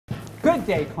Good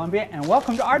day, Columbia, and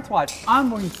welcome to Arts Watch.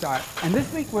 I'm William Starr, and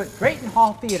this week we're at Drayton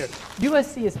Hall Theater.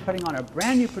 USC is putting on a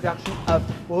brand new production of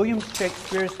William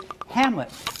Shakespeare's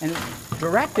Hamlet, and it's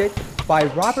directed by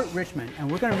Robert Richmond, and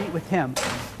we're going to meet with him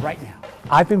right now.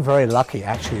 I've been very lucky,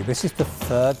 actually. This is the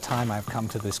third time I've come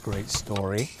to this great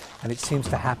story, and it seems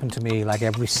to happen to me like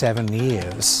every 7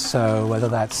 years. So whether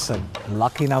that's a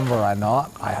lucky number or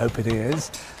not, I hope it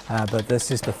is, but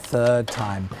this is the third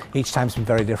time. Each time's been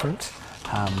very different.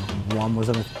 One was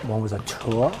a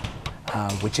tour,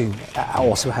 which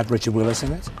also had Richard Willis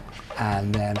in it,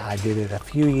 and then I did it a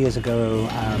few years ago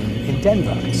in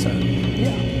Denver. So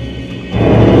yeah.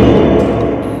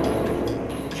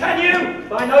 Can you,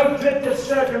 by no drift of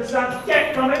circumstance,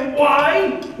 get from him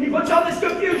why he puts on this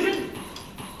confusion?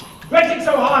 Raging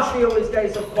so harshly all his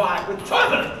days of quiet with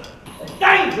turbulent and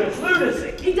dangerous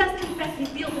lunacy. He does confess he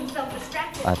feels himself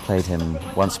distracted. I played him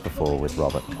once before with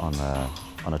Robert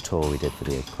on a tour we did for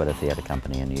the Aquila Theatre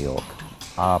Company in New York.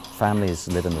 Our families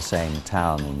live in the same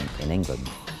town in England.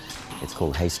 It's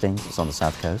called Hastings, it's on the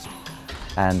south coast.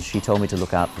 And she told me to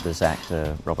look out for this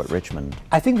actor, Robert Richmond.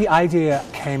 I think the idea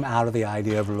came out of the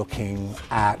idea of looking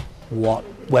at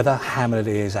whether Hamlet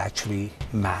is actually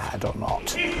mad or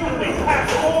not. Equally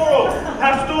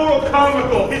pastoral,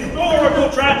 comical, historical,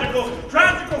 tragical.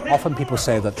 Often people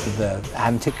say that the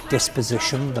antic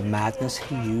disposition, the madness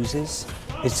he uses,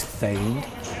 is feigned.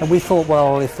 And we thought,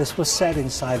 well, if this was set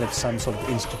inside of some sort of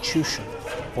institution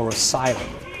or asylum,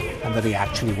 and that he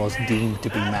actually was deemed to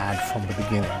be mad from the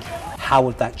beginning, how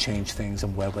would that change things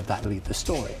and where would that lead the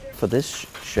story? For this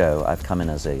show, I've come in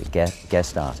as a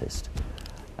guest artist.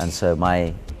 And so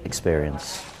my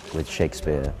experience with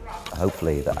Shakespeare,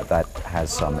 hopefully that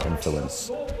has some influence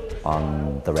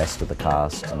on the rest of the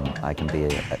cast, and I can be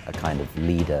a kind of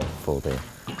leader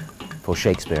for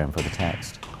Shakespeare and for the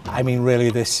text. I mean,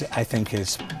 really, this, I think,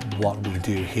 is what we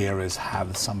do here, is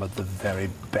have some of the very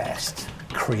best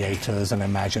creators and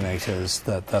imaginators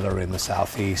that are in the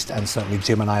Southeast. And certainly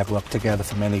Jim and I have worked together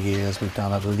for many years. We've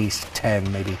done at least 10,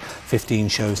 maybe 15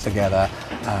 shows together.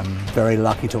 Very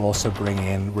lucky to also bring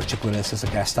in Richard Willis as a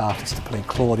guest artist to play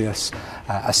Claudius,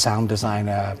 a sound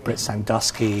designer, Britt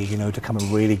Sandusky, you know, to come and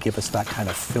really give us that kind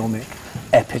of filmic,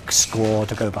 epic score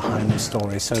to go behind the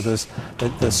story. So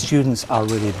the students are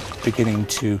really beginning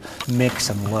to mix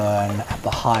and learn at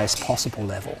the highest possible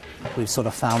level. We've sort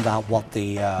of found out what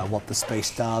the space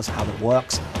does, how it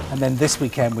works, and then this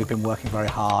weekend we've been working very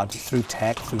hard through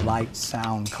tech, through light,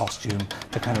 sound, costume,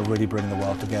 to kind of really bring the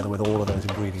world together with all of those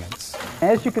ingredients.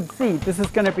 As you can see, this is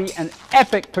going to be an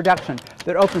epic production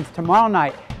that opens tomorrow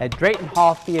night at Drayton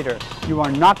Hall Theater. You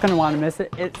are not going to want to miss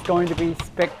it. It's going to be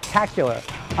spectacular.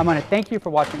 I want to thank you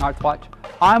for watching Arts Watch.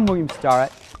 I'm William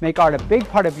Starrett. Make art a big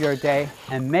part of your day,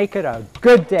 and make it a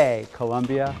good day,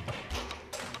 Columbia.